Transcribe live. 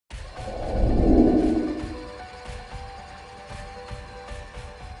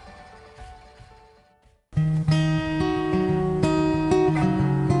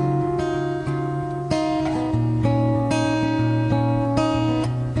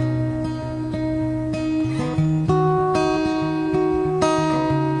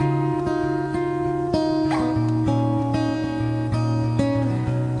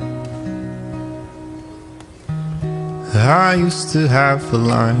I used to have a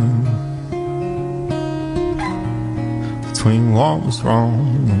line between what was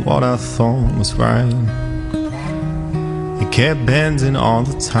wrong and what I thought was right. It kept bending all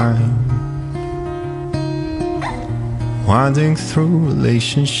the time, winding through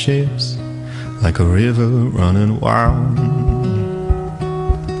relationships like a river running wild,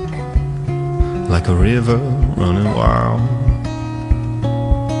 like a river running wild.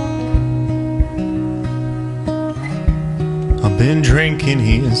 I've been drinking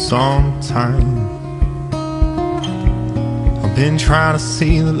here some time. I've been trying to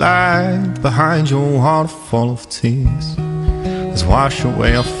see the light behind your waterfall of tears. Let's wash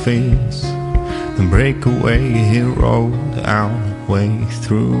away our fears and break away here, road our way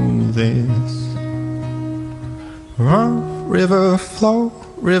through this. Run, river, flow,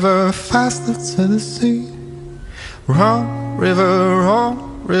 river, faster to the sea. Run, river,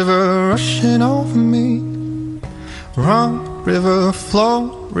 rushing over me. Run, river,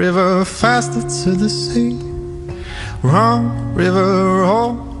 flow, river, faster to the sea. Run, river,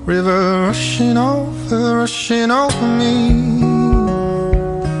 rushing over me.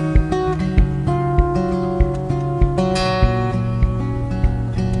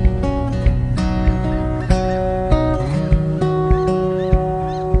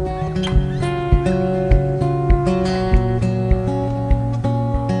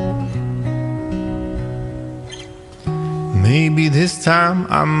 Maybe this time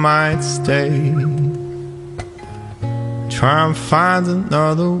I might stay, try and find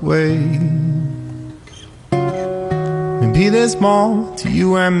another way. Maybe there's more to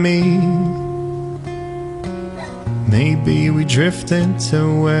you and me. Maybe we drift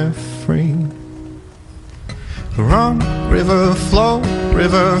until we're free. Run, river, flow,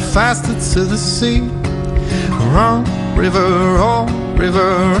 river, faster to the sea. Run, river,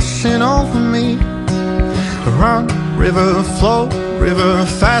 rushing over me. Run, river, flow, river,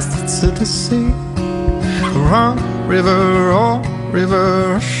 faster to the sea. Run, river,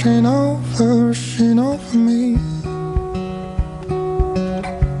 rushing over me.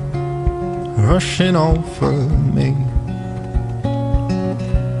 Rushing over me.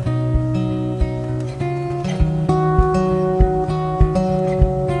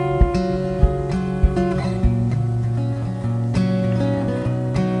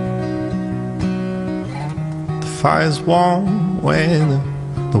 The fire's warm when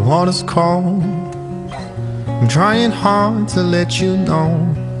the water's cold. I'm trying hard to let you know.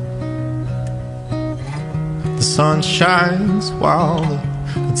 The sun shines while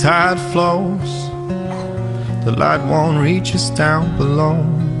the tide flows. The light won't reach us down below.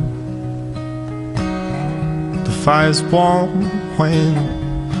 The fire's warm when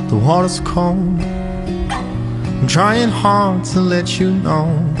the water's cold. I'm trying hard to let you know.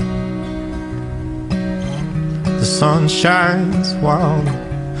 The sun shines while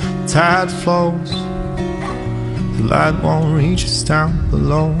the tide flows. The light won't reach us down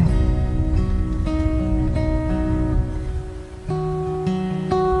below.